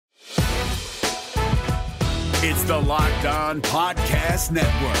It's the Locked On Podcast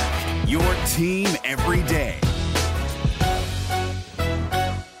Network, your team every day.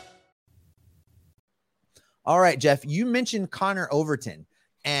 All right, Jeff, you mentioned Connor Overton,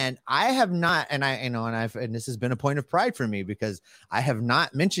 and I have not, and this has been a point of pride for me because I have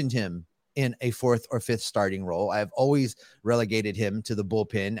not mentioned him in a fourth or fifth starting role. I've always relegated him to the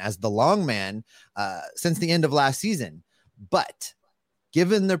bullpen as the long man since the end of last season. But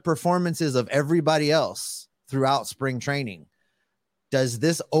given the performances of everybody else throughout spring training, does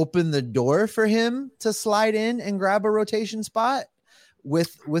this open the door for him to slide in and grab a rotation spot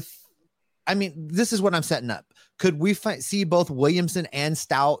I mean, this is what I'm setting up. Could we see both Williamson and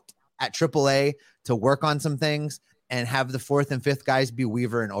Stout at AAA to work on some things and have the fourth and fifth guys be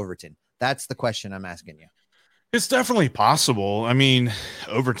Weaver and Overton? That's the question I'm asking you. It's definitely possible. I mean,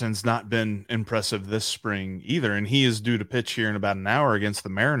 Overton's not been impressive this spring either, and he is due to pitch here in about an hour against the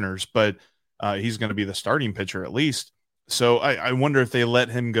Mariners, but he's going to be the starting pitcher at least. So I wonder if they let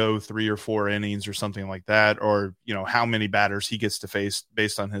him go 3 or 4 innings or something like that, or, you know, how many batters he gets to face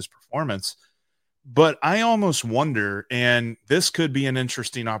based on his performance. But I almost wonder, and this could be an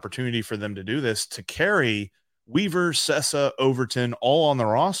interesting opportunity for them to do this, to carry Weaver, Sessa, Overton all on the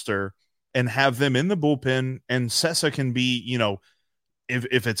roster and have them in the bullpen, and Sessa can be, you know,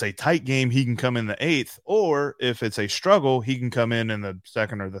 if it's a tight game, he can come in the 8th, or if it's a struggle, he can come in the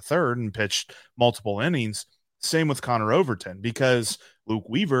 2nd or the 3rd and pitch multiple innings. Same with Connor Overton, because Luke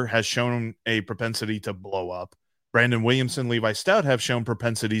Weaver has shown a propensity to blow up. Brandon Williamson, Levi Stout have shown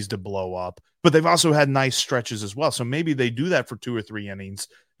propensities to blow up, but they've also had nice stretches as well. So maybe they do that for 2 or 3 innings.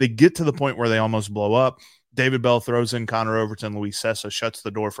 They get to the point where they almost blow up. David Bell throws in Connor Overton, Luis Sessa shuts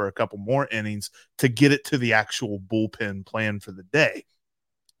the door for a couple more innings to get it to the actual bullpen plan for the day.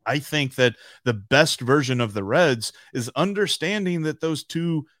 I think that the best version of the Reds is understanding that those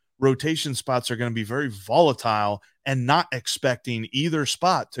 2 rotation spots are going to be very volatile and not expecting either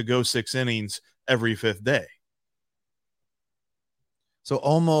spot to go 6 innings every 5th day. So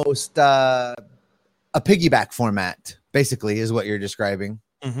almost a piggyback format, basically, is what you're describing.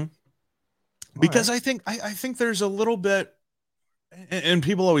 Mm-hmm. Because right. I think there's a little bit, and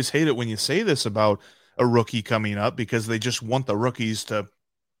people always hate it when you say this about a rookie coming up because they just want the rookies to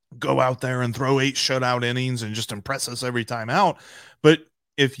go out there and throw 8 shutout innings and just impress us every time out. But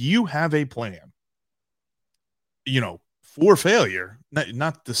if you have a plan, you know, for failure,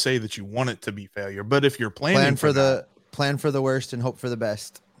 not to say that you want it to be failure, but if you're planning plan for the worst and hope for the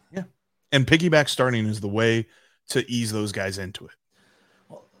best. Yeah. And piggyback starting is the way to ease those guys into it.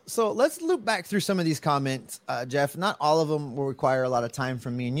 So let's loop back through some of these comments, Jeff. Not all of them will require a lot of time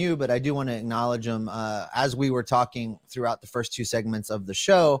from me and you, but I do want to acknowledge them. As we were talking throughout the first 2 segments of the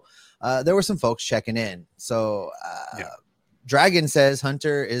show, there were some folks checking in. So Dragon says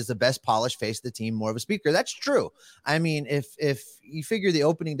Hunter is the best polished face of the team, more of a speaker. That's true. I mean, if you figure the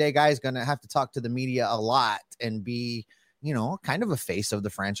opening day guy is going to have to talk to the media a lot and be, you know, kind of a face of the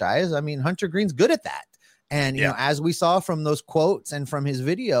franchise, I mean, Hunter Green's good at that. And, you know, as we saw from those quotes and from his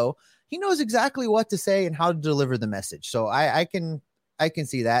video, he knows exactly what to say and how to deliver the message. So I can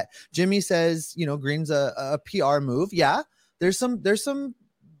see that. Jimmy says, you know, Green's a PR move. Yeah, there's some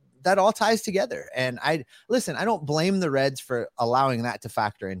that all ties together. And I don't blame the Reds for allowing that to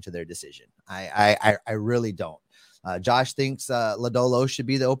factor into their decision. I really don't. Josh thinks Lodolo should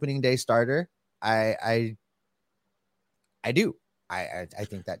be the opening day starter. I do. I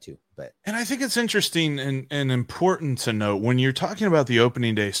think that too. And I think it's interesting and important to note when you're talking about the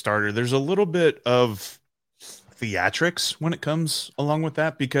opening day starter, there's a little bit of theatrics when it comes along with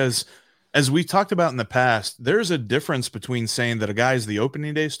that, because as we talked about in the past, there's a difference between saying that a guy is the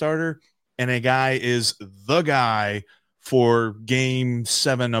opening day starter and a guy is the guy for game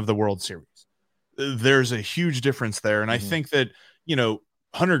 7 of the World Series. There's a huge difference there. And I think that, you know,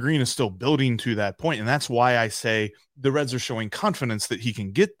 Hunter Green is still building to that point. And that's why I say the Reds are showing confidence that he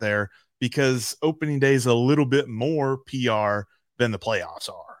can get there, because opening day is a little bit more PR than the playoffs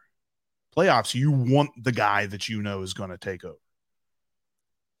are. Playoffs, you want the guy that you know is going to take over.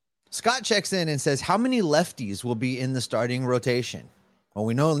 Scott checks in and says, how many lefties will be in the starting rotation? Well,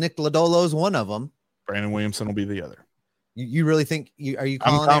 we know Nick Lodolo is one of them. Brandon Williamson will be the other. You really think are you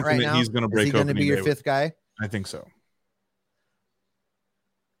calling it right now? He's going to break. Is he going to be your 5th guy? I think so.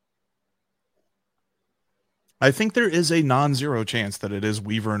 I think there is a non-zero chance that it is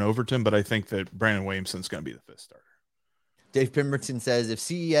Weaver and Overton, but I think that Brandon Williamson's going to be the 5th starter. Dave Pemberton says, if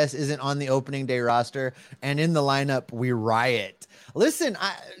CES isn't on the opening day roster and in the lineup, we riot. Listen,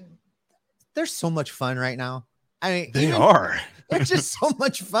 there's so much fun right now. I mean, they are. It's just so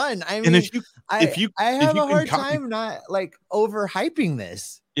much fun. I mean, and if you I have a hard time not like overhyping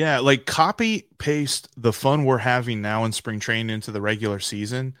this. Yeah, like copy paste the fun we're having now in spring training into the regular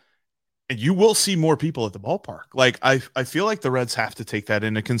season, and you will see more people at the ballpark. Like I feel like the Reds have to take that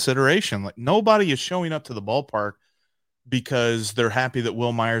into consideration. Like nobody is showing up to the ballpark because they're happy that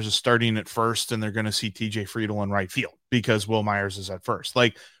Will Myers is starting at first and they're going to see TJ Friedel in right field because Will Myers is at first.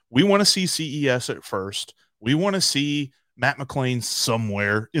 Like we want to see CES at first. We want to see Matt McClain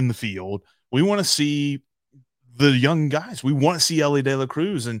somewhere in the field. We want to see the young guys. We want to see Ellie De La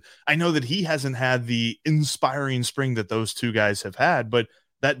Cruz. And I know that he hasn't had the inspiring spring that those two guys have had, but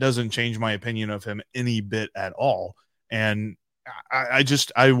that doesn't change my opinion of him any bit at all. And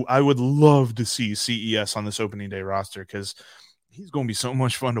I would love to see CES on this opening day roster because he's going to be so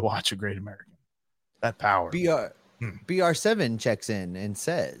much fun to watch. A Great American. That power. BR7 checks in and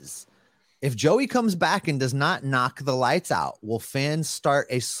says, if Joey comes back and does not knock the lights out, will fans start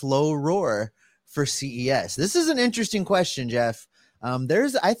a slow roar for CES? This is an interesting question, Jeff.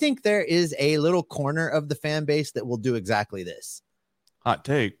 I think there is a little corner of the fan base that will do exactly this. Hot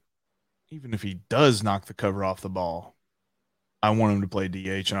take. Even if he does knock the cover off the ball, I want him to play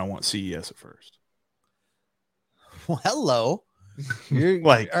DH and I want CES at first. Well, hello.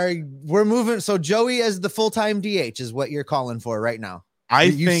 We're moving. So Joey as the full-time DH is what you're calling for right now.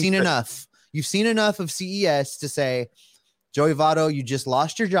 You've seen enough. You've seen enough of CES to say, Joey Votto, you just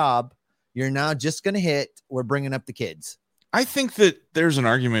lost your job. You're now just going to hit. We're bringing up the kids. I think that there's an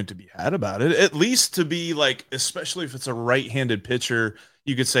argument to be had about it, at least to be like, especially if it's a right-handed pitcher,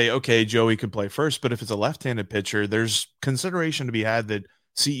 you could say, okay, Joey could play first, but if it's a left-handed pitcher, there's consideration to be had that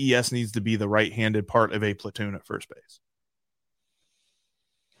CES needs to be the right-handed part of a platoon at first base.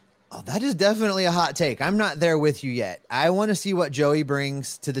 Oh, that is definitely a hot take. I'm not there with you yet. I want to see what Joey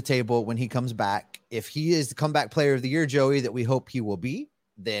brings to the table when he comes back. If he is the comeback player of the year, Joey, that we hope he will be,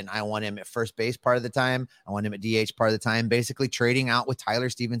 then I want him at first base part of the time. I want him at DH part of the time, basically trading out with Tyler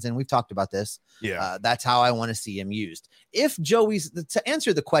Stevenson. We've talked about this. Yeah. That's how I want to see him used. If Joey's, to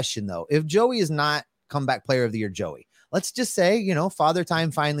answer the question though, if Joey is not comeback player of the year, Joey, let's just say, Father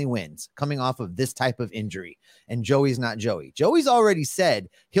Time finally wins coming off of this type of injury and Joey's not Joey. Joey's already said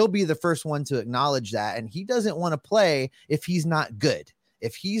he'll be the first one to acknowledge that. And he doesn't want to play if he's not good.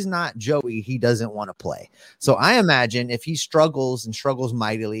 If he's not Joey, he doesn't want to play. So I imagine if he struggles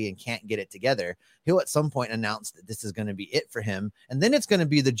mightily and can't get it together, he'll at some point announce that this is going to be it for him. And then it's going to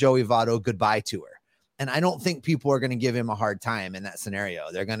be the Joey Votto goodbye tour. And I don't think people are going to give him a hard time in that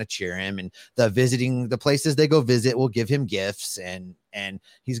scenario. They're going to cheer him, and the places they go visit will give him gifts, and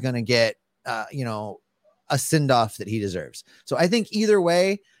he's going to get, a send off that he deserves. So I think either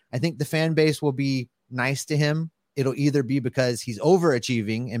way, I think the fan base will be nice to him. It'll either be because he's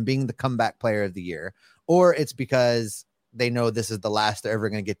overachieving and being the comeback player of the year, or it's because they know this is the last they're ever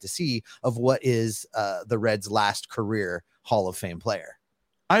going to get to see of what is the Reds' last career Hall of Fame player.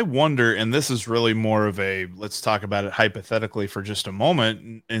 I wonder, and this is really more of a, let's talk about it hypothetically for just a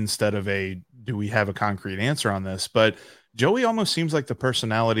moment instead of do we have a concrete answer on this? But Joey almost seems like the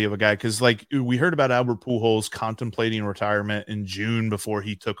personality of a guy, because like we heard about Albert Pujols contemplating retirement in June before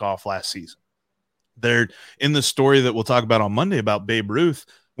he took off last season. They're in the story that we'll talk about on Monday about Babe Ruth.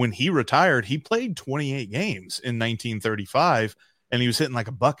 When he retired, he played 28 games in 1935, and he was hitting like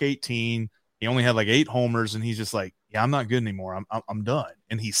 $118. He only had like 8 homers, and he's just like, yeah, I'm not good anymore. I'm done.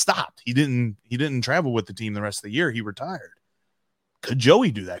 And he stopped. He didn't travel with the team the rest of the year. He retired. Could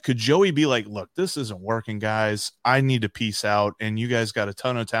Joey do that? Could Joey be like, look, this isn't working, guys. I need to peace out. And you guys got a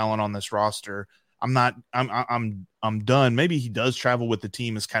ton of talent on this roster. I'm done. Maybe he does travel with the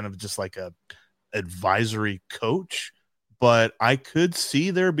team as kind of just like a advisory coach, but I could see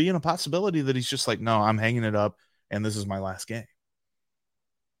there being a possibility that he's just like, no, I'm hanging it up and this is my last game.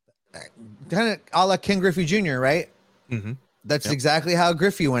 Kind of a la Ken Griffey Jr., right? Mm-hmm. That's exactly how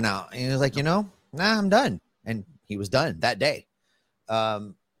Griffey went out. And he was like, nah, I'm done. And he was done that day.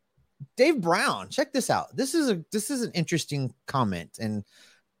 Dave Brown, check this out. This is an interesting comment, and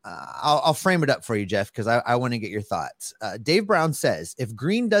I'll frame it up for you, Jeff, because I want to get your thoughts. Dave Brown says, if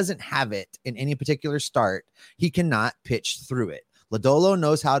Green doesn't have it in any particular start, he cannot pitch through it. Lodolo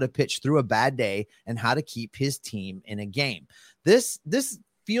knows how to pitch through a bad day and how to keep his team in a game. This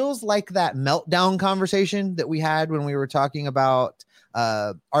feels like that meltdown conversation that we had when we were talking about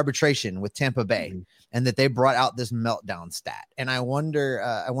arbitration with Tampa Bay, and that they brought out this meltdown stat. And I wonder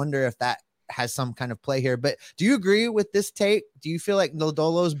if that has some kind of play here. But do you agree with this take? Do you feel like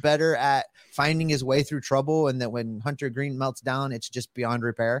Lodolo's better at finding his way through trouble, and that when Hunter Green melts down, it's just beyond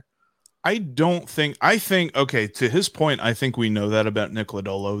repair? I think, okay, to his point, I think we know that about Nick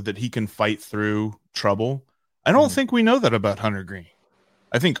Lodolo, that he can fight through trouble. I don't think we know that about Hunter Green.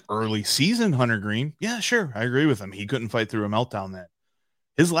 I think early season Hunter Green, yeah, sure, I agree with him. He couldn't fight through a meltdown then.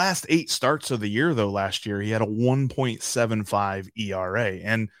 His last 8 starts of the year, though, last year, he had a 1.75 ERA.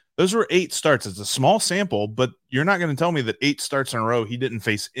 And those were 8 starts. It's a small sample, but you're not going to tell me that 8 starts in a row he didn't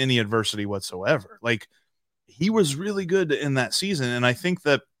face any adversity whatsoever. Like, he was really good in that season. And I think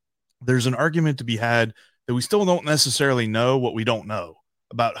that there's an argument to be had that we still don't necessarily know what we don't know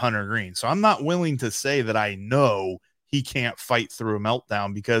about Hunter Green. So I'm not willing to say that I know he can't fight through a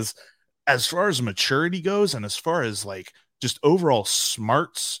meltdown, because as far as maturity goes and as far as like just overall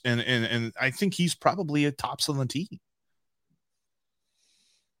smarts, and I think he's probably a tops on the team.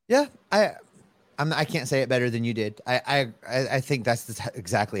 Yeah, I can't say it better than you did. I think that's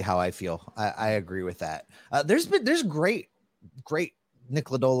exactly how I feel. I agree with that. There's great Nick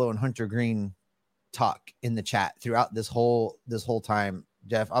Lodolo and Hunter Green talk in the chat throughout this whole time.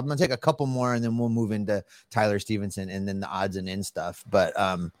 Jeff, I'm gonna take a couple more and then we'll move into Tyler Stevenson and then the odds and ends stuff. But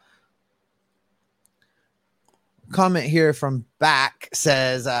comment here from Back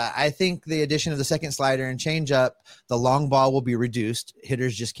says, I think the addition of the second slider and changeup, the long ball will be reduced.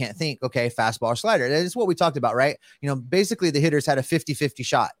 Hitters just can't think, okay, fastball or slider. That is what we talked about, right? You know, basically the hitters had a 50-50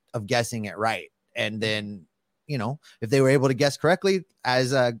 shot of guessing it right. And then, you know, if they were able to guess correctly,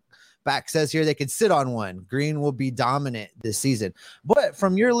 as Back says here, they could sit on one. Green will be dominant this season. But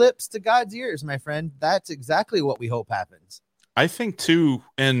from your lips to God's ears, my friend, that's exactly what we hope happens. I think too,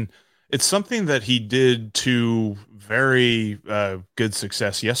 and it's something that he did to very good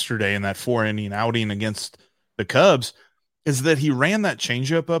success yesterday in that 4-inning outing against the Cubs, is that he ran that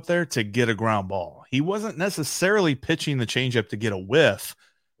changeup up there to get a ground ball. He wasn't necessarily pitching the changeup to get a whiff,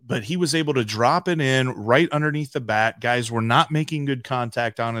 but he was able to drop it in right underneath the bat. Guys were not making good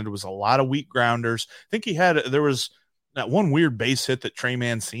contact on it. It was a lot of weak grounders. I think there was that one weird base hit that Trey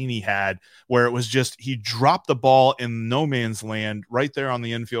Mancini had where it was just, he dropped the ball in no man's land right there on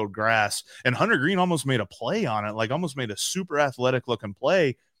the infield grass. And Hunter Green almost made a play on it, like almost made a super athletic looking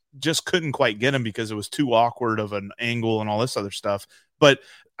play, just couldn't quite get him because it was too awkward of an angle and all this other stuff. But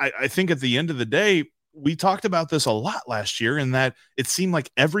I think at the end of the day, we talked about this a lot last year in that it seemed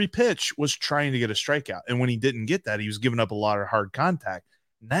like every pitch was trying to get a strikeout. And when he didn't get that, he was giving up a lot of hard contact.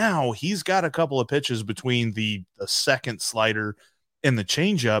 Now he's got a couple of pitches between the second slider and the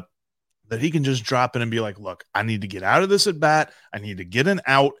changeup that he can just drop in and be like, look, I need to get out of this at bat. I need to get an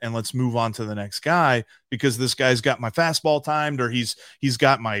out and let's move on to the next guy, because this guy's got my fastball timed, or he's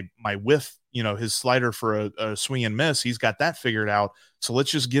got my whiff, you know, his slider for a swing and miss. He's got that figured out. So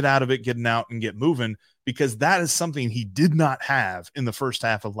let's just get out of it, get an out and get moving, because that is something he did not have in the first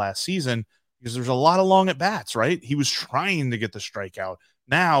half of last season, because there's a lot of long at bats, right? He was trying to get the strikeout.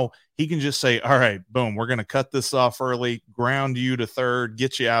 Now he can just say, all right, boom, we're going to cut this off early, ground you to third,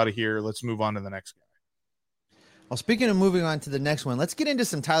 get you out of here. Let's move on to the next guy. Well, speaking of moving on to the next one, let's get into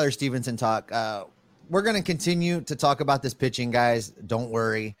some Tyler Stevenson talk. We're going to continue to talk about this pitching, guys. Don't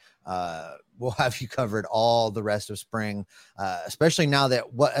worry. We'll have you covered all the rest of spring, especially now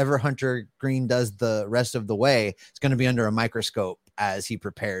that whatever Hunter Green does the rest of the way, it's going to be under a microscope as he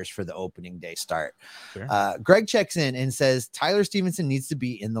prepares for the opening day start. Sure. Greg checks in and says, Tyler Stevenson needs to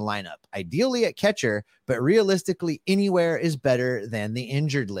be in the lineup, ideally at catcher, but realistically anywhere is better than the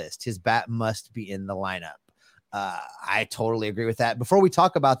injured list. His bat must be in the lineup. I totally agree with that. Before we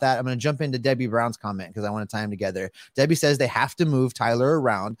talk about that, I'm going to jump into Debbie Brown's comment because I want to tie them together. Debbie says they have to move Tyler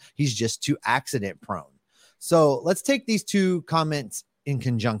around. He's just too accident prone. So let's take these two comments in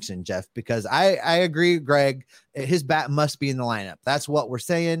conjunction, Jeff, because I agree, Greg, his bat must be in the lineup. That's what we're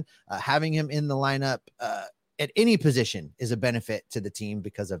saying. Having him in the lineup at any position is a benefit to the team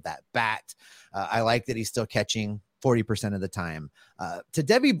because of that bat. I like that he's still catching 40% of the time. To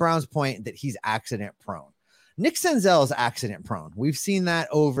Debbie Brown's point that he's accident prone. Nick Senzel is accident prone. We've seen that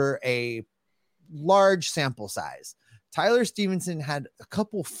over a large sample size. Tyler Stevenson had a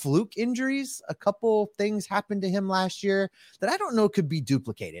couple fluke injuries. A couple things happened to him last year that I don't know could be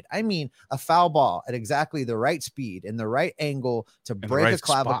duplicated. I mean, a foul ball at exactly the right speed and the right angle to break a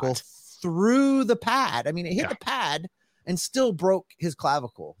clavicle through the pad. I mean, it hit the pad and still broke his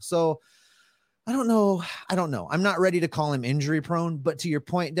clavicle. So I don't know. I'm not ready to call him injury prone, but to your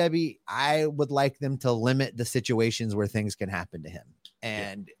point, Debbie, I would like them to limit the situations where things can happen to him.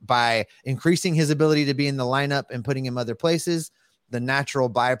 And by increasing his ability to be in the lineup and putting him other places, the natural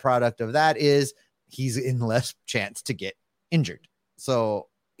byproduct of that is he's in less chance to get injured. So,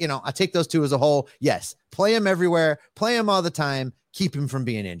 you know, I take those two as a whole. Yes. Play him everywhere, play him all the time, keep him from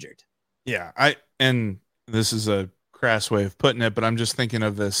being injured. Yeah. And this is a crass way of putting it, but I'm just thinking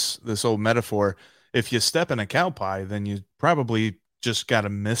of this old metaphor. If you step in a cow pie, then you probably just got to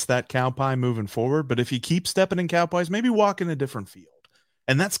miss that cow pie moving forward. But if you keep stepping in cow pies, maybe walk in a different field.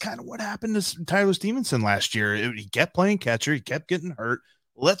 And that's kind of what happened to Tyler Stevenson last year. He kept playing catcher. He kept getting hurt.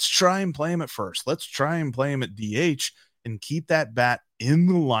 let's try and play him at first. Let's try and play him at DH and keep that bat in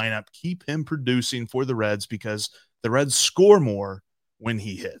the lineup, keep him producing for the Reds, because the Reds score more when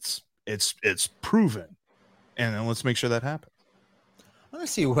he hits. It's proven. And then let's make sure that happens. I want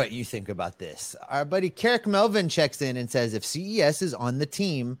to see what you think about this. Our buddy Carrick Melvin checks in and says, if CES is on the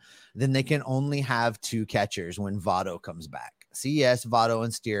team, then they can only have 2 catchers when Votto comes back. CES, Votto,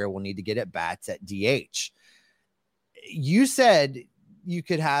 and Steer will need to get at bats at DH. You said you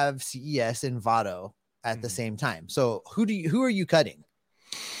could have CES and Votto at the same time. So who are you cutting?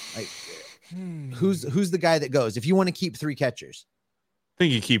 Like, who's the guy that goes if you want to keep 3 catchers? I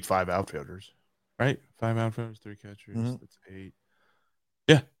think you keep 5 outfielders, right? 5 outfielders, 3 catchers. Mm-hmm. That's 8.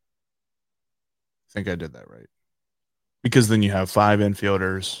 Yeah. I think I did that right. Because then you have 5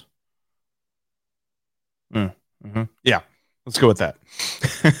 infielders. Yeah. Let's go with that.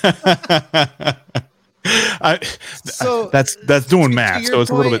 So that's doing math. So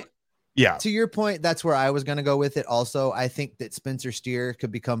it's a little bit. Yeah. To your point, that's where I was going to go with it. Also, I think that Spencer Steer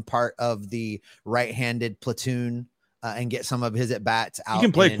could become part of the right-handed platoon and get some of his at bats out. You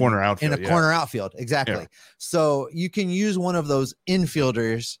can play corner outfield in a corner outfield. Exactly. Yeah. So you can use one of those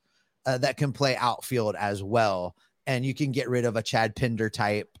infielders that can play outfield as well. And you can get rid of a Chad Pinder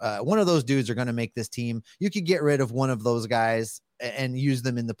type. One of those dudes are going to make this team. You could get rid of one of those guys and use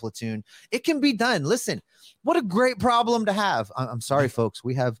them in the platoon. It can be done. Listen, what a great problem to have. I'm sorry, folks.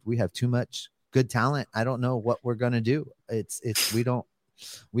 We have too much good talent. I don't know what we're going to do.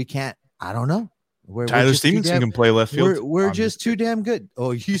 We can't. I don't know. Tyler Stevenson can play left field. We're just too damn good.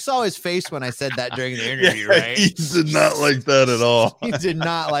 Oh, you saw his face when I said that during the interview, right? He did not like that at all. He did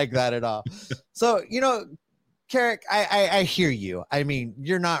not like that at all. So, Carrick, I hear you. I mean,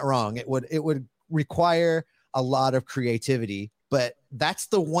 you're not wrong. It would require a lot of creativity, but that's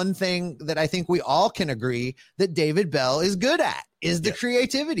the one thing that I think we all can agree that David Bell is good at is the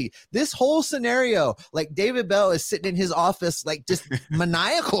creativity. This whole scenario, like David Bell is sitting in his office, like just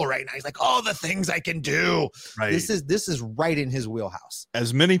maniacal right now. He's like, all the things I can do. Right. This is right in his wheelhouse.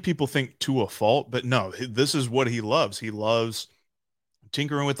 As many people think to a fault, but no, this is what he loves. He loves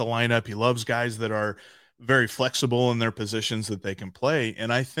tinkering with the lineup. He loves guys that are very flexible in their positions that they can play.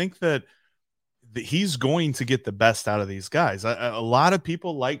 And I think that he's going to get the best out of these guys. A lot of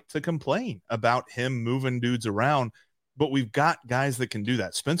people like to complain about him moving dudes around, but we've got guys that can do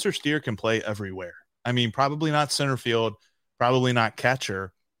that. Spencer Steer can play everywhere. I mean, probably not center field, probably not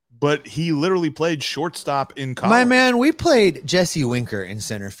catcher, but he literally played shortstop in college. My man, we played Jesse Winker in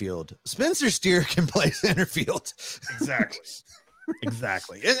center field. Spencer Steer can play center field. Exactly.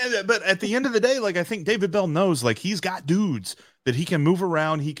 Exactly. But at the end of the day, like, I think David Bell knows, like, he's got dudes that he can move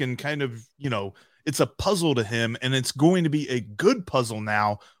around. He can kind of, it's a puzzle to him, and it's going to be a good puzzle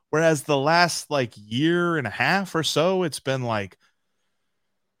now. Whereas the last like year and a half or so, it's been like,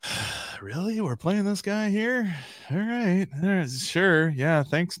 really? We're playing this guy here? All right. Sure. Yeah.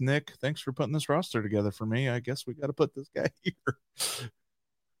 Thanks, Nick. Thanks for putting this roster together for me. I guess we got to put this guy here.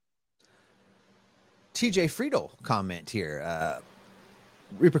 TJ Friedel comment here.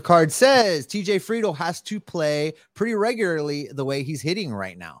 Reaper Card says TJ Friedel has to play pretty regularly the way he's hitting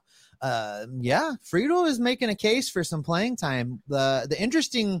right now. Yeah, Friedel is making a case for some playing time. The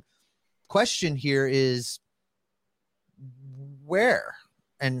interesting question here is where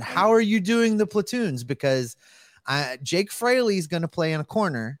and how are you doing the platoons? Because Jake Fraley is going to play in a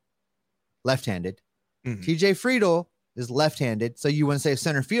corner, left-handed. Mm-hmm. TJ Friedel is left-handed. So you want to say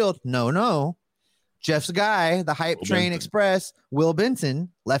center field? No. Jeff's guy, the Hype Train Express, Will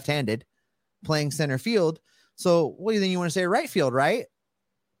Benson, left-handed, playing center field. So what do you think? You want to say right field, right?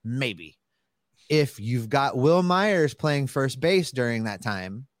 Maybe. If you've got Will Myers playing first base during that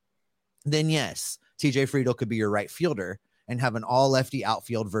time, then yes, TJ Friedel could be your right fielder and have an all lefty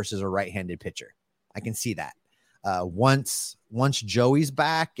outfield versus a right-handed pitcher. I can see that. Once Joey's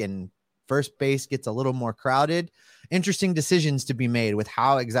back and first base gets a little more crowded, interesting decisions to be made with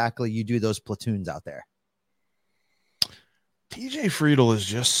how exactly you do those platoons out there. TJ Friedel is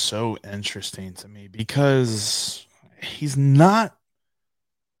just so interesting to me because he's not,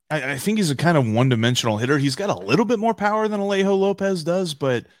 I think he's a kind of one-dimensional hitter. He's got a little bit more power than Alejo Lopez does,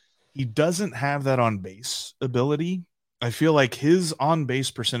 but he doesn't have that on-base ability. I feel like his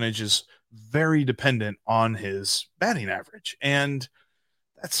on-base percentage is very dependent on his batting average, and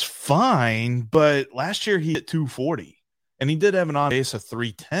that's fine. But last year he hit 240, and he did have an on-base of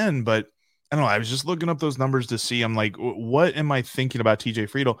 310, but I don't know. I was just looking up those numbers to see. I'm like, what am I thinking about TJ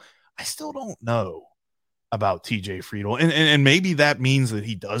Friedel? I still don't know about TJ Friedel. And maybe that means that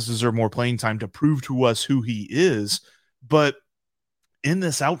he does deserve more playing time to prove to us who he is. But in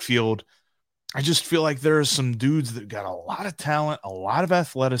this outfield, I just feel like there are some dudes that got a lot of talent, a lot of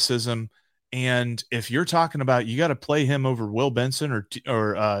athleticism. And if you're talking about you got to play him over Will Benson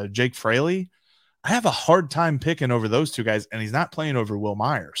or Jake Fraley, I have a hard time picking over those two guys, and he's not playing over Will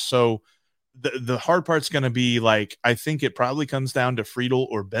Myers. So the hard part's going to be like, I think it probably comes down to Friedel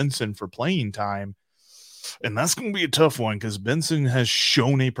or Benson for playing time. And that's going to be a tough one because Benson has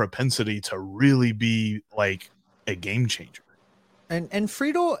shown a propensity to really be like a game changer. And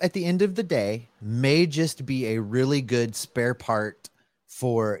Friedel, at the end of the day, may just be a really good spare part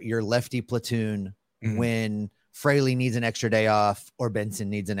for your lefty platoon when Fraley needs an extra day off or Benson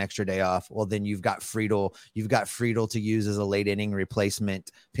needs an extra day off. Well, then you've got Friedel. You've got Friedel to use as a late inning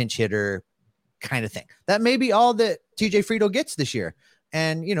replacement, pinch hitter kind of thing. That may be all that TJ Friedel gets this year.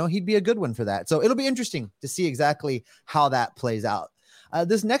 And, you know, he'd be a good one for that. So it'll be interesting to see exactly how that plays out.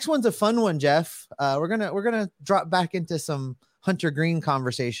 This next one's a fun one, Jeff. We're gonna drop back into some Hunter Green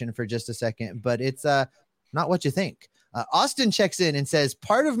conversation for just a second, but it's not what you think. Austin checks in and says,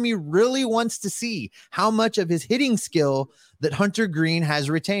 part of me really wants to see how much of his hitting skill that Hunter Green has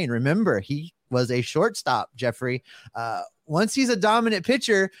retained. Remember, he was a shortstop, Jeffrey. Once he's a dominant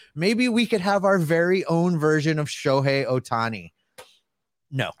pitcher, maybe we could have our very own version of Shohei Ohtani.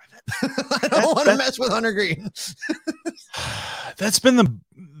 No, I don't want to mess with Hunter Green. That's been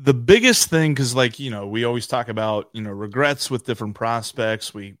the biggest thing, because, like, you know, we always talk about, you know, regrets with different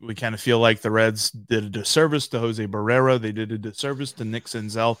prospects. We kind of feel like the Reds did a disservice to Jose Barrera. They did a disservice to Nick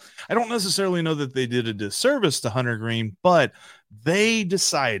Senzel. I don't necessarily know that they did a disservice to Hunter Green, but they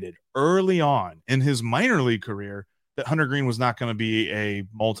decided early on in his minor league career that Hunter Green was not going to be a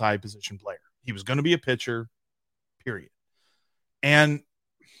multi-position player. He was going to be a pitcher, period. And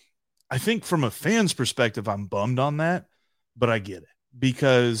I think from a fan's perspective, I'm bummed on that, but I get it,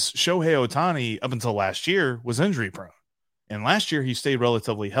 because Shohei Ohtani up until last year was injury prone. And last year he stayed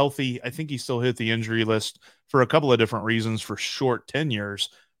relatively healthy. I think he still hit the injury list for a couple of different reasons for short tenures,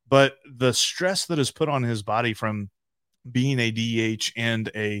 but the stress that is put on his body from being a DH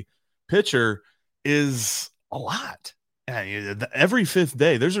and a pitcher is a lot. And every fifth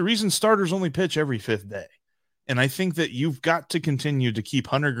day, there's a reason starters only pitch every fifth day. And I think that you've got to continue to keep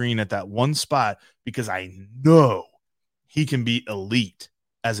Hunter Green at that one spot, because I know he can be elite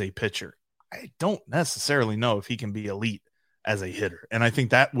as a pitcher. I don't necessarily know if he can be elite as a hitter. And I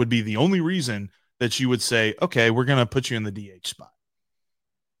think that would be the only reason that you would say, okay, we're going to put you in the DH spot.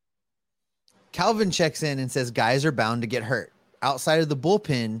 Calvin checks in and says, guys are bound to get hurt. Outside of the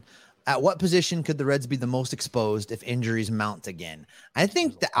bullpen, at what position could the Reds be the most exposed if injuries mount again? I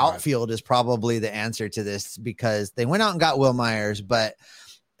think the outfield is probably the answer to this, because they went out and got Will Myers, but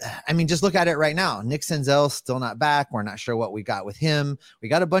I mean, just look at it right now. Nick Senzel's still not back. We're not sure what we got with him. We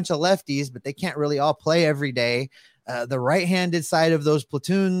got a bunch of lefties, but they can't really all play every day. The right-handed side of those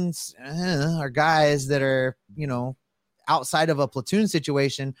platoons are guys that are, you know, outside of a platoon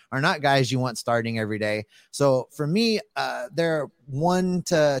situation, are not guys you want starting every day. So for me, they're 1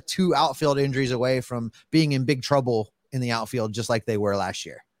 to 2 outfield injuries away from being in big trouble in the outfield, just like they were last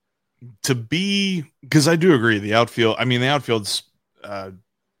year. Because I do agree, the outfield, I mean, the outfield's,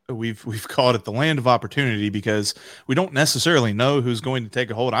 we've called it the land of opportunity, because we don't necessarily know who's going to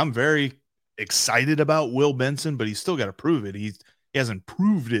take a hold. I'm very excited about Will Benson, but he's still got to prove it. He hasn't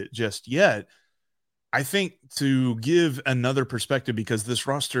proved it just yet. I think, to give another perspective, because this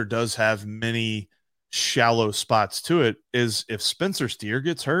roster does have many shallow spots to it, is if Spencer Steer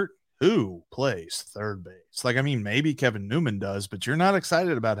gets hurt, who plays third base? Like, I mean, maybe Kevin Newman does, but you're not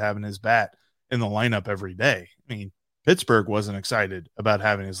excited about having his bat in the lineup every day. I mean, Pittsburgh wasn't excited about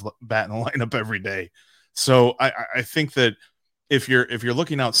having his bat in the lineup every day. So I think that if you're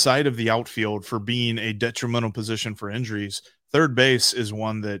looking outside of the outfield for being a detrimental position for injuries, third base is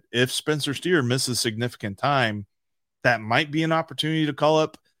one that, if Spencer Steer misses significant time, that might be an opportunity to call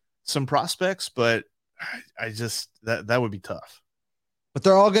up some prospects, but I just, that would be tough. But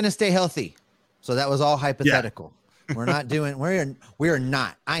they're all going to stay healthy. So that was all hypothetical. Yeah. We're not doing, we are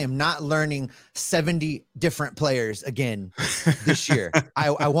not, I am not learning 70 different players again this year.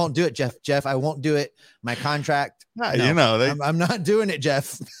 I won't do it, Jeff, I won't do it. My contract, no, you know, I'm not doing it,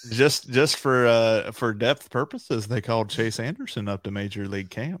 Jeff. Just for depth purposes, they called Chase Anderson up to major league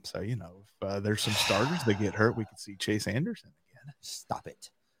camp. So, you know, if there's some starters that get hurt, we could see Chase Anderson again. Stop it.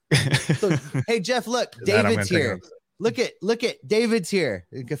 So, hey, Jeff, look, David's here. Look at David's here.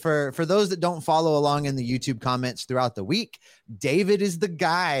 For those that don't follow along in the YouTube comments throughout the week, David is the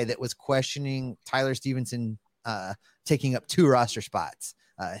guy that was questioning Tyler Stevenson taking up 2 roster spots.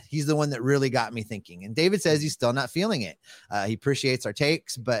 He's the one that really got me thinking. And David says he's still not feeling it. He appreciates our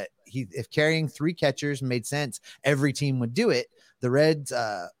takes, but if carrying 3 catchers made sense, every team would do it. The Reds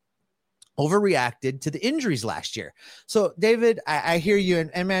overreacted to the injuries last year. So David, I hear you.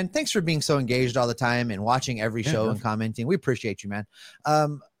 And man, thanks for being so engaged all the time and watching every show and commenting. We appreciate you, man.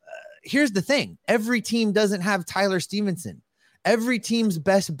 Here's the thing. Every team doesn't have Tyler Stevenson. Every team's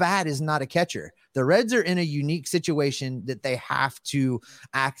best bat is not a catcher. The Reds are in a unique situation that they have to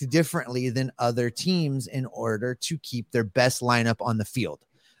act differently than other teams in order to keep their best lineup on the field.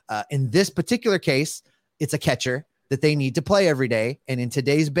 In this particular case, it's a catcher that they need to play every day. And in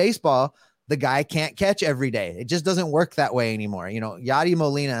today's baseball, the guy can't catch every day. It just doesn't work that way anymore. You know, Yadi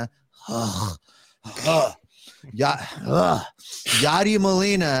Molina, Yadi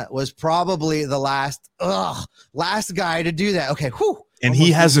Molina was probably the last guy to do that. Okay. Whew, and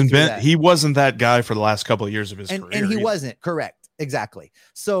he wasn't that guy for the last couple of years of his career. And he wasn't, correct. Exactly.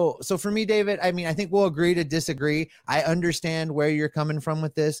 So for me, David, I mean, I think we'll agree to disagree. I understand where you're coming from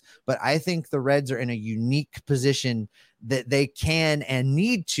with this, but I think the Reds are in a unique position that they can and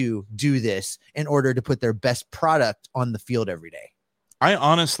need to do this in order to put their best product on the field every day. I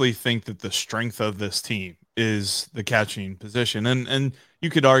honestly think that the strength of this team is the catching position. And you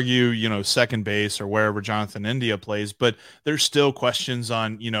could argue, you know, second base or wherever Jonathan India plays, but there's still questions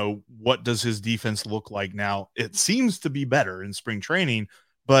on, you know, what does his defense look like now? It seems to be better in spring training,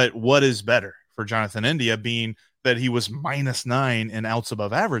 but what is better for Jonathan India, being that he was -9 in outs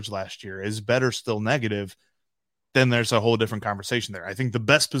above average last year? Is better still negative? Then there's a whole different conversation there. I think the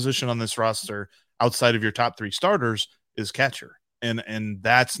best position on this roster outside of your top 3 starters is catcher. And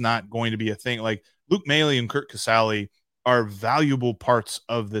that's not going to be a thing. Like Luke Maile and Kurt Casale are valuable parts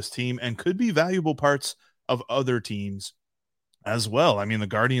of this team and could be valuable parts of other teams as well. I mean, the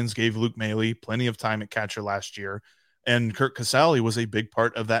Guardians gave Luke Maile plenty of time at catcher last year, and Kurt Casale was a big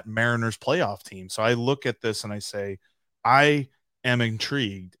part of that Mariners playoff team. So I look at this and I say, I am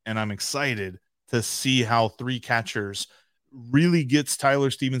intrigued and I'm excited to see how 3 catchers really gets Tyler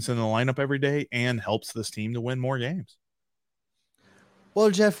Stevenson in the lineup every day and helps this team to win more games. Well,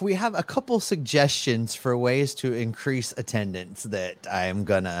 Jeff, we have a couple suggestions for ways to increase attendance that I'm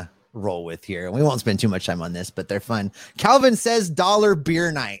going to roll with here. And we won't spend too much time on this, but they're fun. Calvin says dollar beer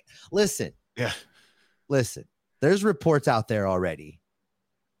night. Listen, there's reports out there already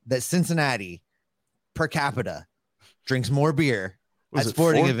that Cincinnati per capita drinks more beer at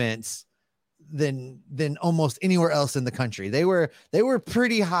sporting events than almost anywhere else in the country. They were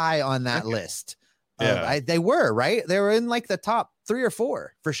pretty high on that list. Yeah, they were right. They were in like the top 3 or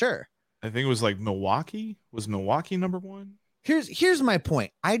 4 for sure. I think it was like Milwaukee. Was Milwaukee number 1? Here's my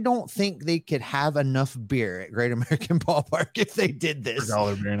point. I don't think they could have enough beer at Great American Ballpark if they did this.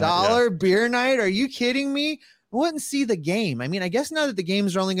 Dollar beer night. Are you kidding me? I wouldn't see the game. I mean, I guess now that the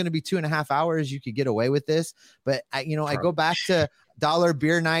games are only going to be 2.5 hours, you could get away with this. But I go back to dollar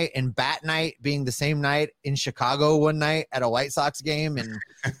beer night and bat night being the same night in Chicago one night at a White Sox game, and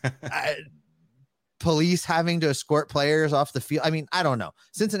police having to escort players off the field. I mean, I don't know.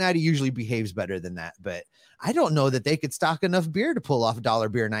 Cincinnati usually behaves better than that, but I don't know that they could stock enough beer to pull off dollar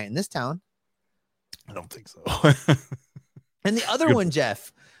beer night in this town. I don't think so. And the other one,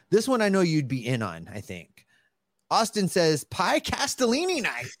 Jeff, this one I know you'd be in on, I think. Austin says Pie Castellini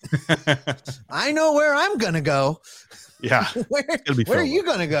night. I know where I'm going to go. Yeah. Where are you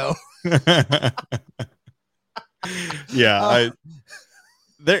going to go? Yeah.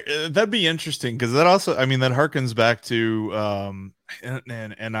 That'd be interesting, because that also, I mean, that harkens back to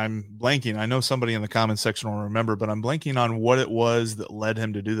and I'm blanking. I know somebody in the comments section will remember, but I'm blanking on what it was that led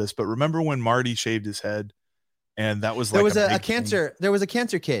him to do this. But remember when Marty shaved his head, and that was there was a cancer. There was a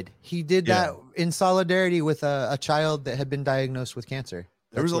cancer kid. He did that in solidarity with a child that had been diagnosed with cancer.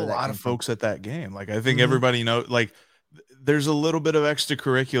 There was a lot of folks at that game. Like, I think everybody knows, like, there's a little bit of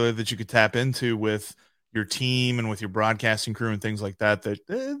extracurricular that you could tap into with your team and with your broadcasting crew and things like that,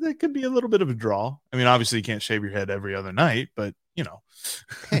 that could be a little bit of a draw. I mean, obviously you can't shave your head every other night, but you know.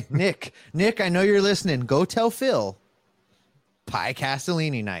 Hey, Nick, I know you're listening. Go tell Phil Pie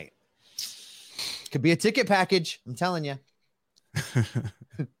Castellini night. Could be a ticket package. I'm telling you.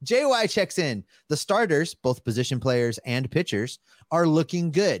 JY checks in. The starters, both position players and pitchers, are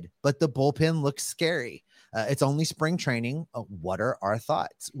looking good, but the bullpen looks scary. It's only spring training. What are our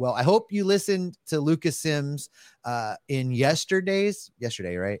thoughts? Well, I hope you listened to Lucas Sims in yesterday,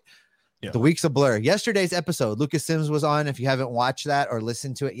 right? Yeah. The Weeks of Blur. Yesterday's episode, Lucas Sims was on. If you haven't watched that or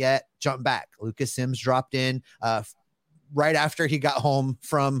listened to it yet, jump back. Lucas Sims dropped in right after he got home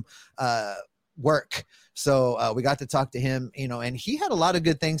from work. So we got to talk to him, and he had a lot of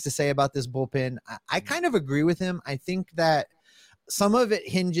good things to say about this bullpen. I kind of agree with him. I think that some of it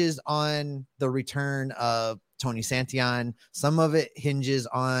hinges on the return of Tony Santillan. Some of it hinges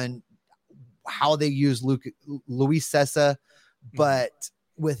on how they use Luis Cessa. But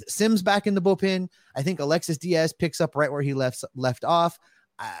with Sims back in the bullpen, I think Alexis Diaz picks up right where he left off.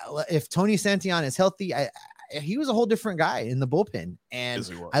 If Tony Santillan is healthy, he was a whole different guy in the bullpen,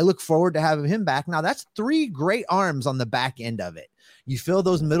 and I look forward to having him back. Now that's 3 great arms on the back end of it. You fill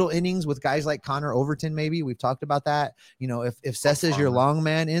those middle innings with guys like Connor Overton. Maybe we've talked about that. You know, if Sessa's your long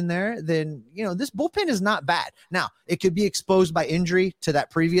man in there, then, you know, this bullpen is not bad. Now it could be exposed by injury to that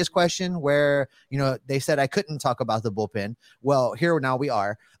previous question where, you know, they said I couldn't talk about the bullpen. Well, here now we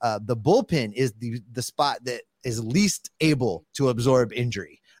are. The bullpen is the spot that is least able to absorb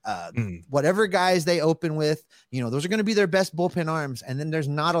injury. Whatever guys they open with, you know, those are going to be their best bullpen arms. And then there's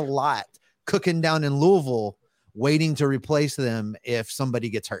not a lot cooking down in Louisville waiting to replace them if somebody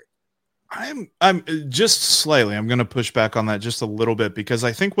gets hurt. I'm just slightly, I'm going to push back on that just a little bit, because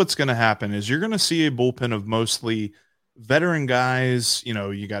I think what's going to happen is you're going to see a bullpen of mostly veteran guys. You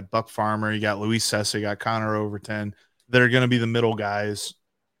know, you got Buck Farmer, you got Luis Sessa, you got Connor Overton that are going to be the middle guys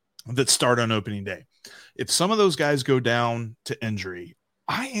that start on opening day. If some of those guys go down to injury,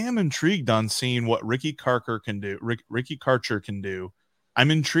 I am intrigued on seeing what Ricky Karcher can do. I'm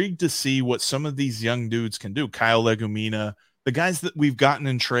intrigued to see what some of these young dudes can do. Kyle Legumina, the guys that we've gotten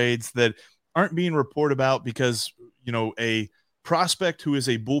in trades that aren't being reported about because, you know, a prospect who is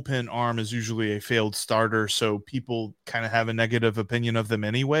a bullpen arm is usually a failed starter, so people kind of have a negative opinion of them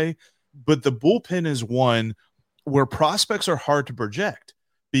anyway. But the bullpen is one where prospects are hard to project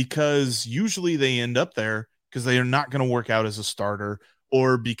because usually they end up there because they are not going to work out as a starter,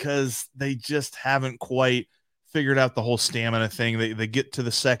 or because they just haven't quite figured out the whole stamina thing. They get to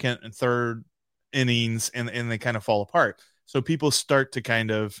the second and third innings and they kind of fall apart. So people start to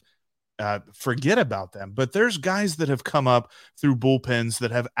kind of forget about them. But there's guys that have come up through bullpens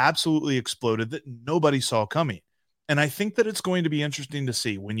that have absolutely exploded that nobody saw coming. And I think that it's going to be interesting to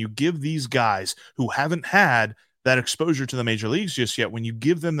see when you give these guys who haven't had that exposure to the major leagues just yet, when you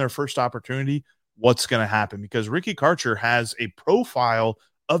give them their first opportunity, what's going to happen. Because Ricky Karcher has a profile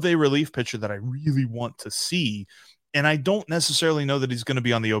of a relief pitcher that I really want to see. And I don't necessarily know that he's going to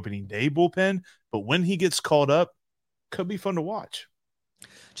be on the opening day bullpen, but when he gets called up, could be fun to watch.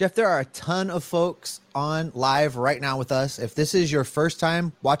 Jeff, there are a ton of folks on live right now with us. If this is your first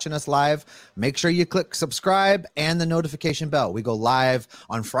time watching us live, make sure you click subscribe and the notification bell. We go live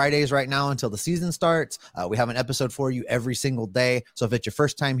on Fridays right now until the season starts. We have an episode for you every single day. So if it's your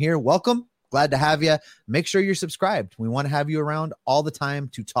first time here, welcome. Glad to have you. Make sure you're subscribed. We want to have you around all the time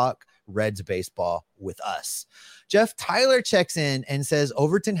to talk Reds baseball with us. Jeff, Tyler checks in and says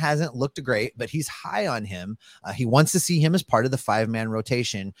Overton hasn't looked great, but he's high on him. He wants to see him as part of the 5-man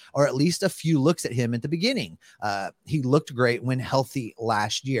rotation, or at least a few looks at him at the beginning. He looked great when healthy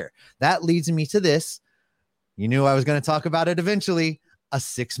last year. That leads me to this. You knew I was going to talk about it eventually. A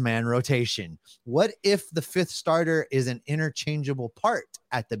 6-man rotation. What if the 5th starter is an interchangeable part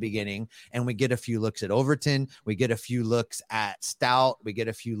at the beginning and we get a few looks at Overton, we get a few looks at Stout, we get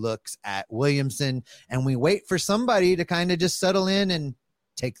a few looks at Williamson, and we wait for somebody to kind of just settle in and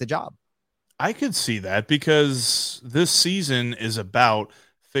take the job? I could see that, because this season is about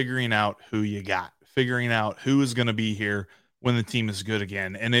figuring out who you got, figuring out who is going to be here when the team is good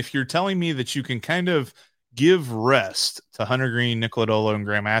again. And if you're telling me that you can kind of give rest to Hunter Green, Nick Lodolo, and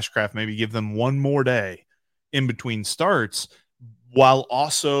Graham Ashcraft, maybe give them one more day in between starts, while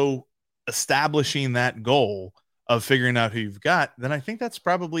also establishing that goal of figuring out who you've got, then I think that's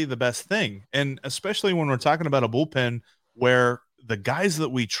probably the best thing. And especially when we're talking about a bullpen where the guys that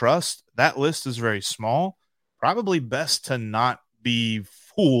we trust, that list is very small, probably best to not be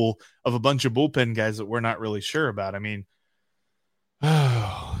full of a bunch of bullpen guys that we're not really sure about. I mean,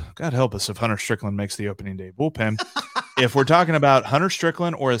 God help us if Hunter Strickland makes the opening day bullpen. If we're talking about Hunter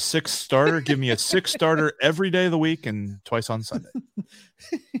Strickland or a 6th starter, give me a 6th starter every day of the week and twice on Sunday.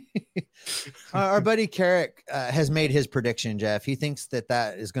 Our buddy Carrick has made his prediction, Jeff. He thinks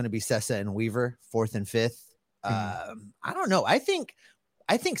that is going to be Sessa and Weaver, 4th and 5th. I don't know. I think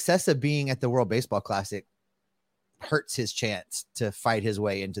Sessa being at the World Baseball Classic hurts his chance to fight his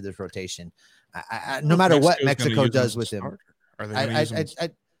way into this rotation. No matter what Mexico does with him.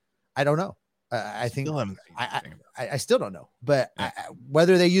 I don't know. I think I still don't know, but yeah.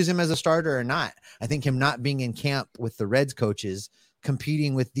 Whether they use him as a starter or not, I think him not being in camp with the Reds coaches,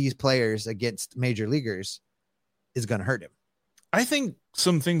 competing with these players against major leaguers, is going to hurt him. I think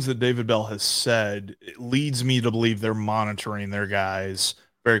some things that David Bell has said leads me to believe they're monitoring their guys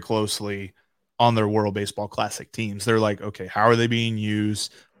very closely on their World Baseball Classic teams. They're like, okay, how are they being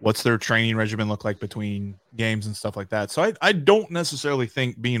used? What's their training regimen look like between games and stuff like that? So I don't necessarily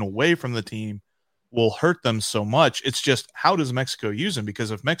think being away from the team will hurt them so much. It's just, how does Mexico use him?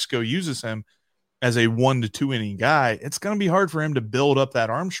 Because if Mexico uses him as a 1 to 2 inning guy, it's going to be hard for him to build up that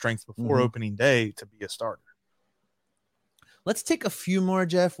arm strength before opening day to be a starter. Let's take a few more,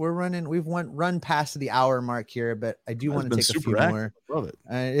 Jeff. We've run past the hour mark here, but I do want to take a few more. Love it.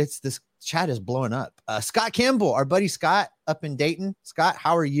 This chat is blowing up. Scott Campbell, our buddy Scott up in Dayton. Scott,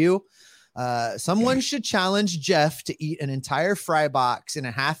 how are you? Someone should challenge Jeff to eat an entire fry box in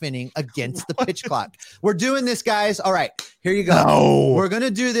a half inning against the pitch clock. We're doing this, guys. All right, here you go. No. We're going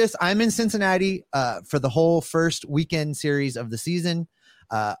to do this. I'm in Cincinnati for the whole first weekend series of the season.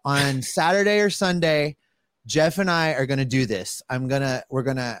 On Saturday or Sunday, Jeff and I are going to do this. We're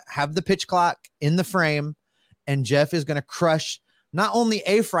going to have the pitch clock in the frame, and Jeff is going to crush not only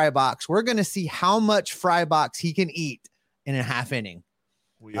a fry box, we're going to see how much fry box he can eat in a half inning.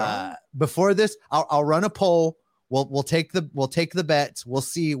 Before this, I'll run a poll. We'll take the bets. We'll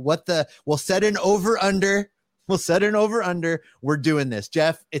see we'll set an over under. We'll set an over under. We're doing this,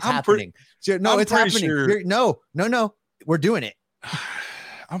 Jeff. It's happening. It's happening. Sure. No. We're doing it.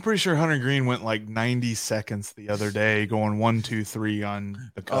 I'm pretty sure Hunter Green went like 90 seconds the other day, going 1, 2, 3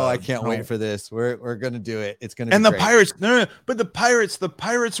 on the Cubs. Oh, I can't wait for this. We're gonna do it. It's gonna be and the great. Pirates. No, but the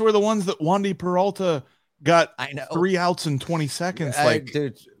Pirates were the ones that Wandy Peralta got 3 outs in 20 seconds.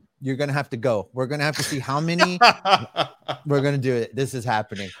 Dude, you're gonna have to go. We're gonna have to see how many. We're gonna do it. This is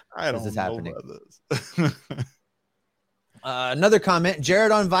happening. This is happening. Another comment.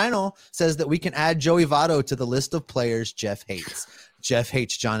 Jared on Vinyl says that we can add Joey Votto to the list of players Jeff hates. Jeff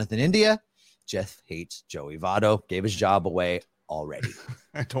hates Jonathan India. Jeff hates Joey Votto. Gave his job away already.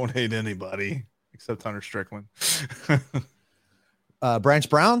 I don't hate anybody except Hunter Strickland. Branch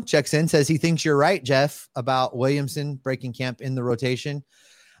Brown checks in, says he thinks you're right, Jeff, about Williamson breaking camp in the rotation.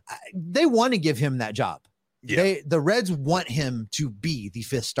 They want to give him that job. Yeah. The Reds want him to be the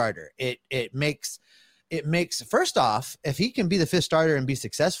fifth starter. It makes first off, if he can be the fifth starter and be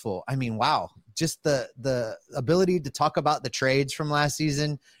successful, I mean, wow, just the ability to talk about the trades from last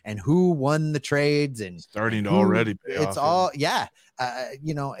season and who won the trades and starting to already pay off. It's all, yeah.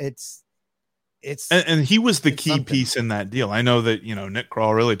 And he was the key piece in that deal. I know that, Nick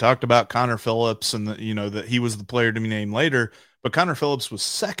Kroll really talked about Connor Phillips and that he was the player to be named later, but Connor Phillips was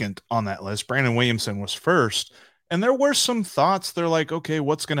second on that list. Brandon Williamson was first. And there were some thoughts. They're like, okay,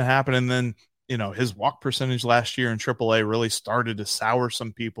 what's going to happen? And then, his walk percentage last year in AAA really started to sour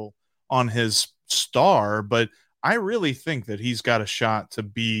some people on his star, but I really think that he's got a shot to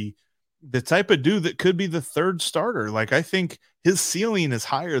be the type of dude that could be the third starter. Like, I think his ceiling is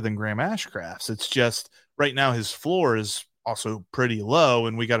higher than Graham Ashcraft's. It's just right now his floor is also pretty low,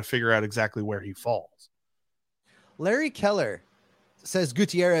 and we got to figure out exactly where he falls. Larry Keller says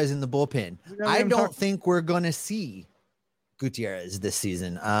Gutierrez in the bullpen. I don't think we're going to see Gutierrez this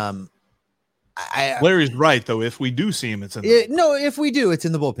season. Larry's right, though. If we do see him, it's in if we do, it's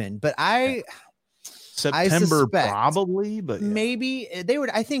in the bullpen. But September probably, but maybe they would.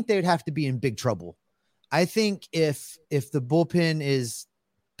 I think they would have to be in big trouble. I think if the bullpen is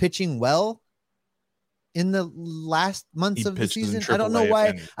pitching well in the last months of the season, I don't know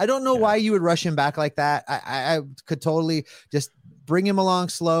why. I don't know why you would rush him back like that. I could totally just bring him along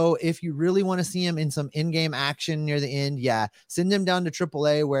slow. If you really want to see him in some in-game action near the end, send him down to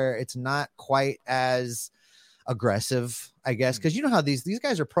AAA where it's not quite as aggressive, I guess, because you know how these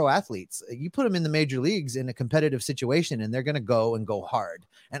guys are pro athletes. You put them in the major leagues in a competitive situation and they're going to go hard.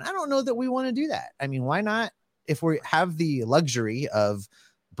 And I don't know that we want to do that. I mean, why not? If we have the luxury of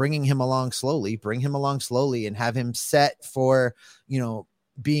bring him along slowly and have him set for,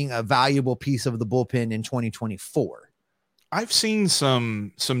 being a valuable piece of the bullpen in 2024. I've seen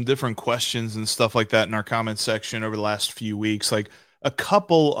some different questions and stuff like that in our comment section over the last few weeks. Like a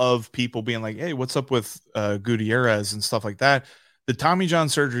couple of people being like, hey, what's up with Gutierrez and stuff like that. The Tommy John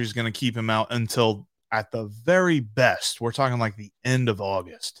surgery is going to keep him out until at the very best, we're talking like the end of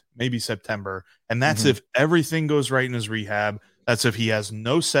August, maybe September. And that's if everything goes right in his rehab. That's if he has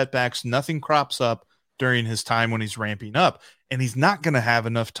no setbacks, nothing crops up during his time when he's ramping up. And he's not going to have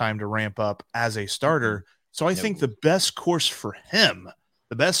enough time to ramp up as a starter. So I think the best course for him,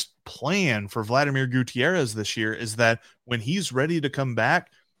 the best plan for Vladimir Gutierrez this year is that when he's ready to come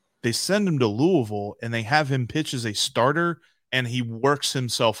back, they send him to Louisville and they have him pitch as a starter and he works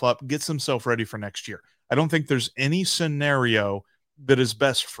himself up, gets himself ready for next year. I don't think there's any scenario that is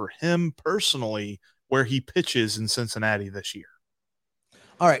best for him personally where he pitches in Cincinnati this year.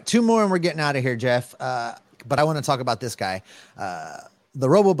 All right, 2 more and we're getting out of here, Jeff. But I want to talk about this guy. The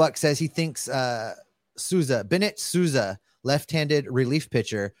RoboBuck says he thinks Bennett Souza, left-handed relief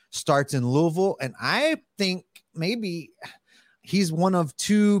pitcher, starts in Louisville, and I think maybe he's one of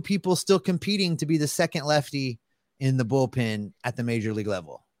 2 people still competing to be the second lefty in the bullpen at the major league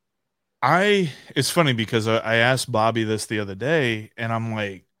level. It's funny because I asked Bobby this the other day, and I'm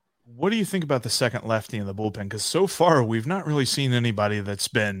like, what do you think about the second lefty in the bullpen? Because so far we've not really seen anybody that's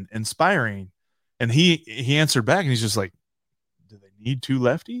been inspiring. And he answered back, and he's just like, do they need two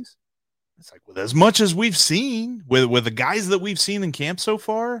lefties? It's like, with as much as we've seen with the guys that we've seen in camp so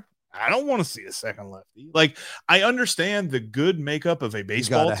far, I don't want to see a second lefty. Like, I understand the good makeup of a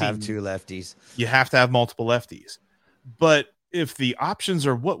baseball team. You gotta have two lefties. You have to have multiple lefties. But if the options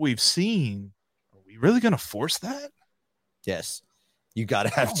are what we've seen, are we really going to force that? Yes. You got to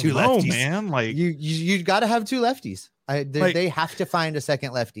have two lefties, man. Like, you got to have two lefties. They have to find a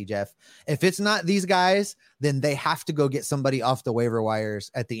second lefty, Jeff. If it's not these guys, then they have to go get somebody off the waiver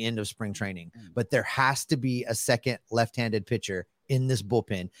wires at the end of spring training. But there has to be a second left-handed pitcher in this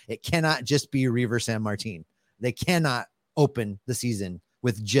bullpen. It cannot just be Reaver San Martin. They cannot open the season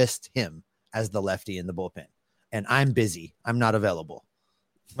with just him as the lefty in the bullpen. And I'm busy. I'm not available.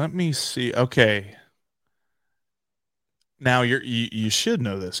 Let me see. Okay. Now you should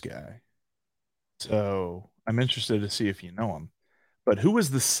know this guy. So I'm interested to see if you know him. But who was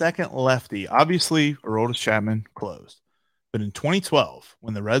the second lefty? Obviously, Aroldis Chapman closed. But in 2012,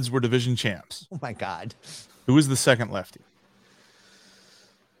 when the Reds were division champs. Oh, my God. Who was the second lefty?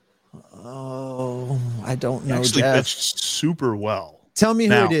 Oh, I don't know. Actually Jeff. pitched super well. Tell me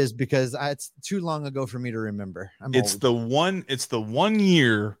who it is, because it's too long ago for me to remember. It's the one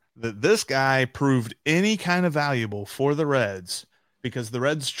year that this guy proved any kind of valuable for the Reds, because the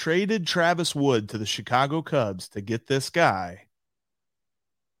Reds traded Travis Wood to the Chicago Cubs to get this guy,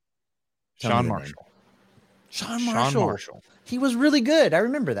 Sean Marshall. Sean Marshall. He was really good. I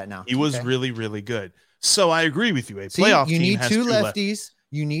remember that now. He was really, really good. So I agree with you. A playoff team need has two lefties.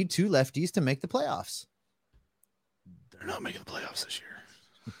 You need two lefties to make the playoffs. They're not making the playoffs this year.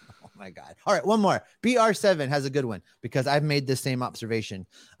 Oh my God. All right. One more. BR7 has a good one, because I've made this same observation.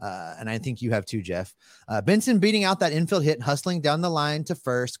 And I think you have too, Jeff. Benson beating out that infield hit, hustling down the line to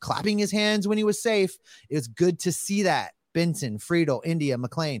first, clapping his hands when he was safe. It was good to see that. Benson, Friedel, India,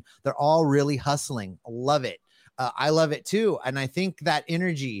 McLean, they're all really hustling. Love it. I love it too. And I think that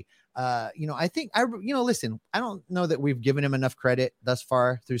energy, listen, I don't know that we've given him enough credit thus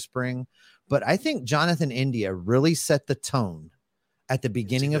far through spring, but I think Jonathan India really set the tone at the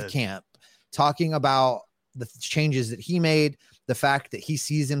beginning of camp, talking about the changes that he made, the fact that he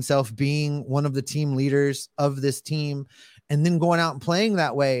sees himself being one of the team leaders of this team, and then going out and playing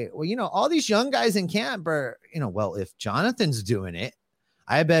that way. Well, all these young guys in camp are, well, if Jonathan's doing it,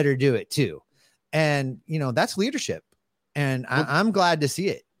 I better do it too. And, that's leadership. And I'm glad to see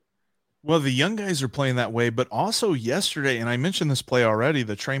it. Well, the young guys are playing that way, but also yesterday, and I mentioned this play already,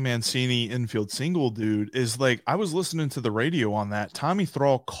 the Trey Mancini infield single dude is like, I was listening to the radio on that. Tommy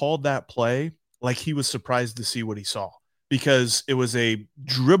Thrall called that play like he was surprised to see what he saw, because it was a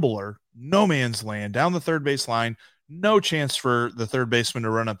dribbler, no man's land down the third base line, no chance for the third baseman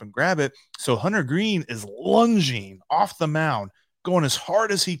to run up and grab it. So Hunter Green is lunging off the mound, going as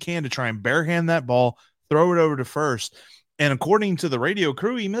hard as he can to try and barehand that ball, throw it over to first. And according to the radio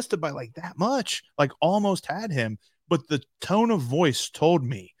crew, he missed it by like that much, like almost had him. But the tone of voice told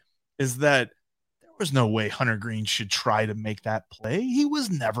me is that there was no way Hunter Green should try to make that play. He was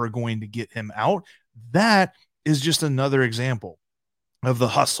never going to get him out. That is just another example of the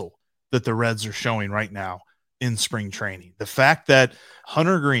hustle that the Reds are showing right now in spring training. The fact that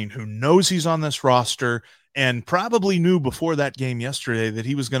Hunter Green, who knows he's on this roster and probably knew before that game yesterday that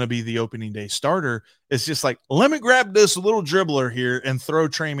he was going to be the opening day starter, is just like, let me grab this little dribbler here and throw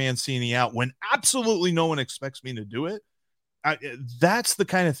Trey Mancini out when absolutely no one expects me to do it. That's the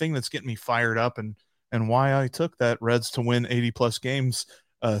kind of thing that's getting me fired up, and why I took that Reds to win 80-plus games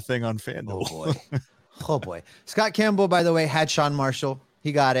thing on FanDuel. Oh, boy. Oh, boy. Scott Campbell, by the way, had Sean Marshall.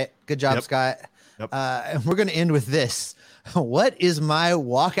 He got it. Good job, Scott. Yep. And we're going to end with this. What is my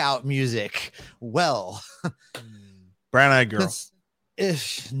walkout music? Well, Brown Eyed Girl.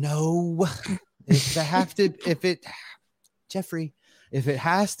 If it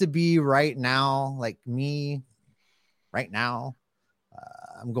has to be right now, like me right now,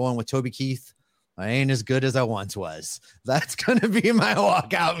 I'm going with Toby Keith. I ain't as good as I once was. That's going to be my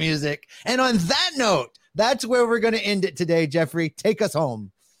walkout music. And on that note, that's where we're going to end it today. Jeffrey, take us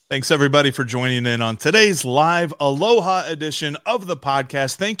home. Thanks, everybody, for joining in on today's live Aloha edition of the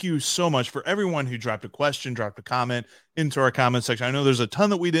podcast. Thank you so much for everyone who dropped a question, dropped a comment into our comment section. I know there's a ton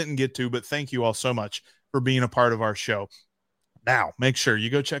that we didn't get to, but thank you all so much for being a part of our show. Now, make sure you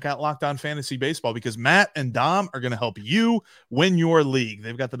go check out Locked On Fantasy Baseball, because Matt and Dom are going to help you win your league.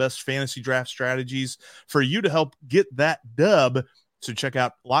 They've got the best fantasy draft strategies for you to help get that dub. So check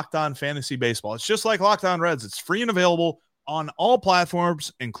out Locked On Fantasy Baseball. It's just like Locked On Reds. It's free and available on all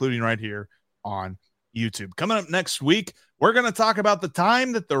platforms, including right here on YouTube. Coming up next week, we're going to talk about the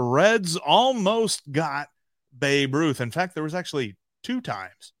time that the Reds almost got Babe Ruth. In fact, there was actually 2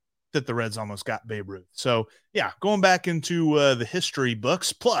 times that the Reds almost got Babe Ruth. So, yeah, going back into the history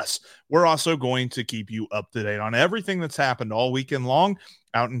books. Plus, we're also going to keep you up to date on everything that's happened all weekend long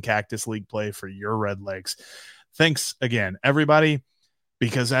out in Cactus League play for your Red Legs. Thanks again, everybody,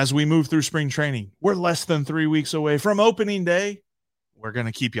 because as we move through spring training, we're less than 3 weeks away from opening day. We're going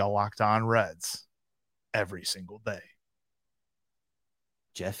to keep y'all locked on Reds every single day.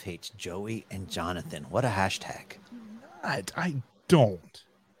 Jeff hates Joey and Jonathan. What a hashtag. I don't.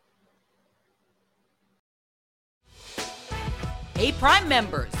 Hey, Prime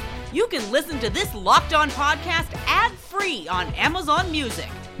members, you can listen to this Locked On podcast ad-free on Amazon Music.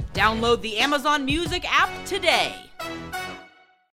 Download the Amazon Music app today.